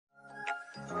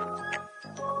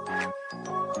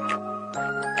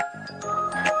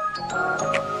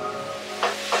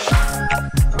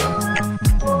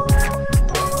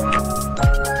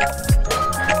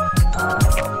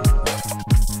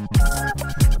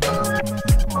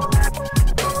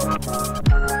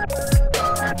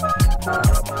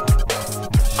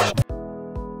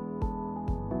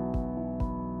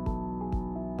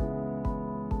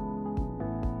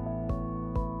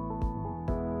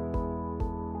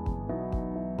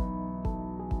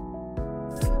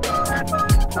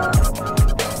Good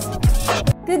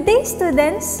day,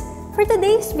 students! For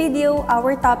today's video,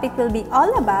 our topic will be all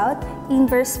about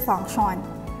inverse function.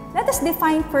 Let us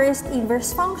define first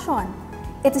inverse function.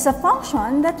 It is a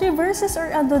function that reverses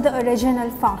or undo the original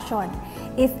function.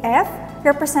 If f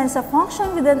represents a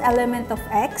function with an element of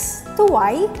x to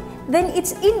y, then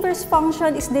its inverse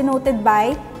function is denoted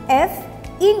by f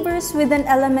inverse with an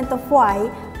element of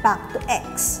y back to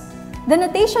x. The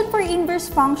notation for inverse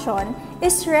function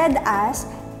is read as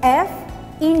f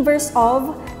inverse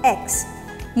of x.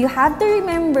 You have to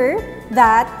remember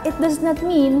that it does not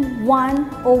mean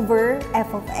 1 over f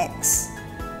of x.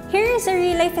 Here is a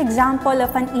real-life example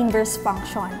of an inverse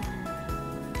function.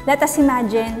 Let us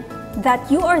imagine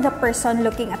that you are the person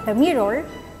looking at the mirror.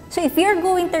 So if you're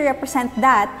going to represent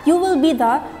that, you will be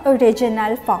the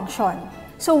original function.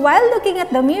 So while looking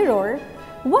at the mirror,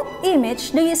 what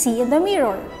image do you see in the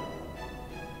mirror?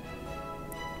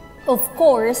 Of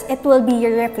course, it will be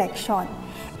your reflection.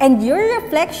 And your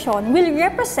reflection will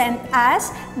represent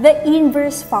as the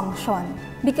inverse function.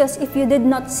 Because if you did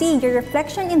not see your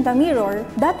reflection in the mirror,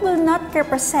 that will not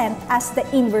represent as the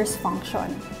inverse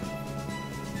function.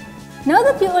 Now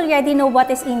that you already know what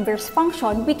is inverse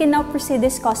function, we can now proceed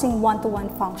discussing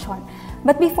one-to-one function.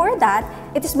 But before that,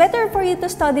 it is better for you to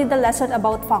study the lesson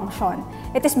about function.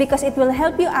 It is because it will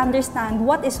help you understand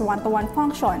what is one-to-one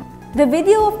function. The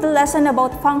video of the lesson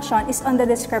about function is on the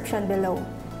description below.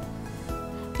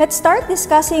 Let's start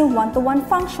discussing one-to-one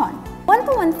function.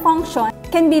 One-to-one function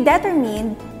can be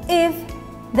determined if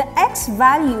the x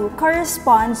value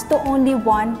corresponds to only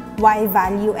one y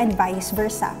value and vice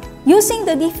versa, using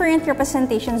the different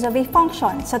representations of a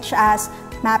function such as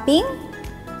mapping,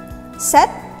 set,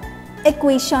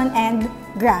 equation, and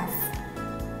graph.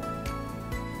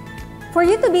 For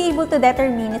you to be able to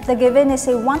determine if the given is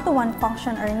a one-to-one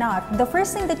function or not, the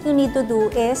first thing that you need to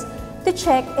do is to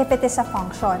check if it is a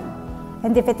function.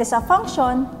 And if it is a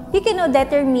function, you can now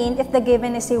determine if the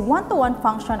given is a one-to-one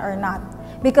function or not.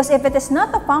 Because if it is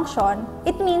not a function,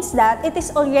 it means that it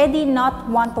is already not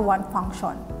one-to-one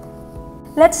function.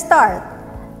 Let's start.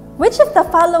 Which of the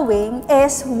following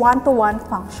is one-to-one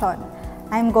function?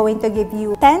 I'm going to give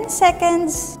you 10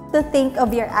 seconds to think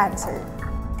of your answer.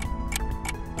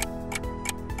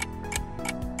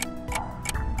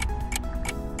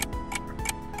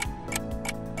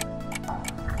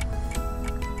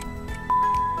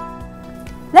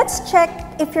 Let's check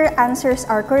if your answers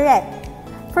are correct.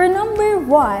 For number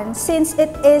 1, since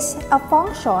it is a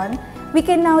function, we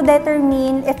can now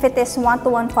determine if it is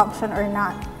one-to-one function or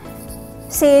not.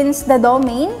 Since the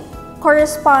domain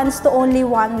corresponds to only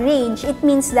one range, it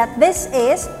means that this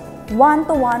is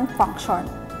one-to-one function.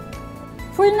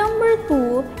 For number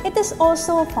 2, it is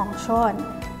also a function.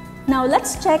 Now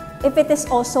let's check if it is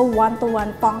also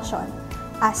one-to-one function.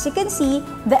 As you can see,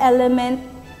 the element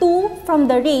 2 from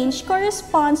the range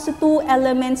corresponds to 2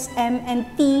 elements m and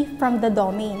t from the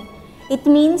domain. It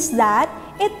means that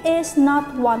it is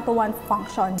not one-to-one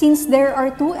function. Since there are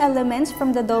 2 elements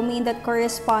from the domain that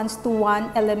corresponds to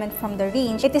 1 element from the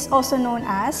range, it is also known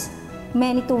as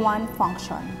many-to-one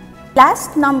function.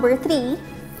 Last, number 3,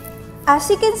 as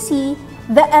you can see,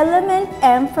 the element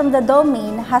m from the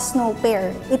domain has no pair.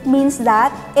 It means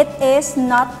that it is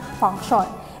not function.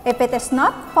 If it is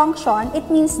not function, it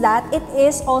means that it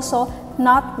is also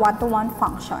not one-to-one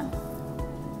function.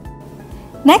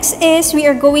 Next is we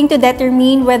are going to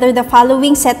determine whether the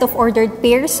following set of ordered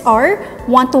pairs are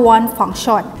one-to-one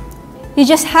function. You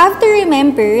just have to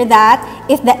remember that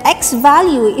if the x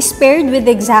value is paired with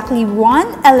exactly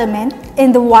one element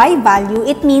in the y value,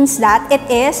 it means that it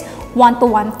is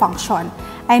one-to-one function.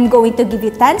 I'm going to give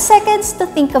you 10 seconds to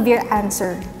think of your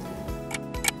answer.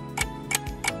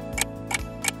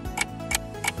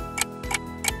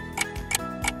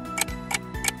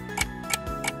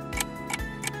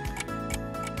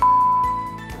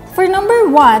 For number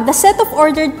 1, the set of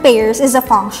ordered pairs is a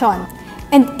function,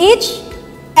 and each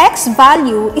x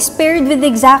value is paired with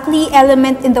exactly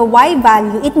element in the y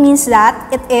value. It means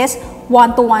that it is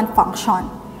one-to-one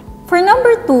function. For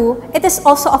number 2, it is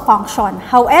also a function.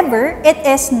 However, it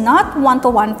is not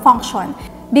one-to-one function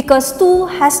because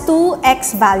 2 has 2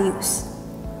 x values.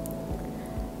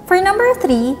 For number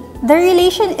 3, the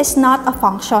relation is not a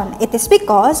function. It is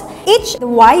because each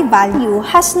y value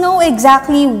has no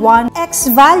exactly one x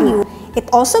value. It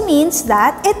also means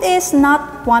that it is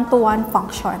not one-to-one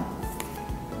function.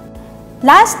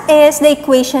 Last is the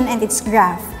equation and its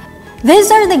graph.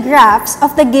 These are the graphs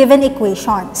of the given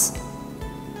equations.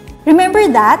 Remember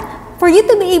that for you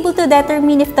to be able to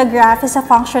determine if the graph is a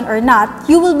function or not,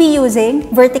 you will be using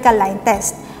vertical line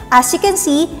test. As you can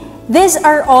see, these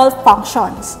are all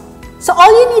functions. So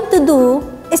all you need to do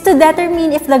is to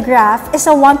determine if the graph is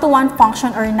a one-to-one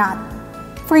function or not.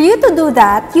 For you to do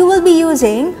that, you will be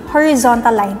using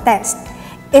horizontal line test.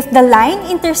 If the line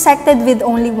intersected with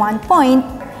only one point,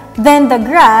 then the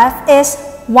graph is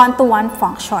one-to-one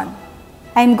function.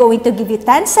 I'm going to give you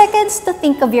 10 seconds to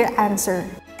think of your answer.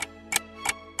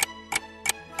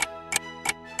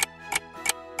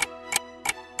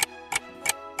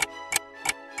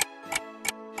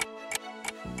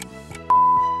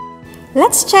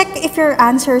 Let's check if your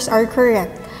answers are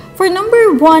correct. For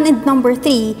number 1 and number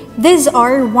 3, these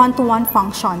are one-to-one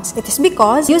functions. It is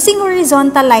because using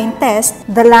horizontal line test,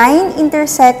 the line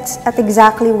intersects at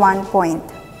exactly one point.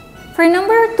 For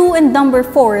number 2 and number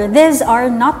 4, these are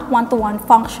not one-to-one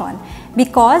function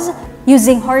because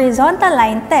using horizontal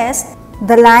line test,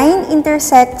 the line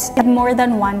intersects at more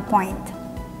than one point.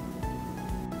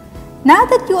 Now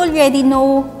that you already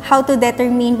know how to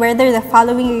determine whether the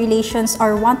following relations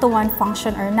are one-to-one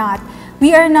function or not,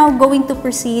 we are now going to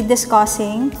proceed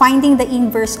discussing finding the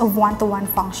inverse of one-to-one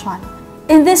function.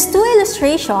 In these two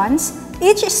illustrations,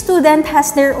 each student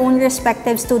has their own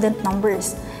respective student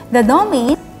numbers. The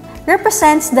domain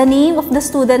represents the name of the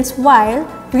students while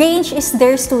range is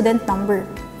their student number.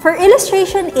 For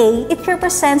illustration A, it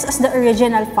represents as the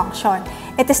original function.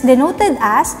 It is denoted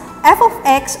as f of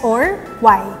x or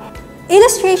y.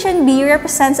 Illustration B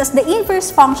represents as the inverse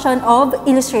function of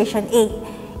illustration A.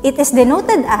 It is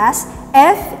denoted as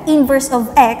f inverse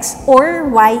of x or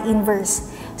y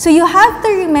inverse. So you have to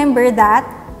remember that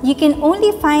you can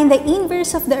only find the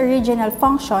inverse of the original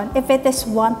function if it is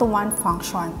one-to-one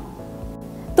function.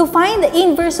 To find the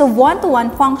inverse of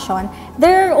one-to-one function,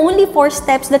 there are only 4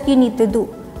 steps that you need to do.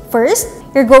 First,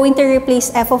 you're going to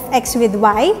replace f of x with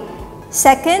y.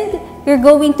 Second, you're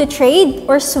going to trade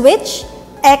or switch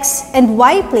x and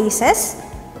y places.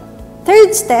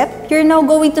 Third step, you're now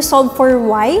going to solve for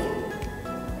y.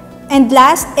 And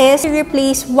last is to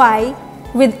replace y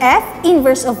with f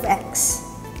inverse of x.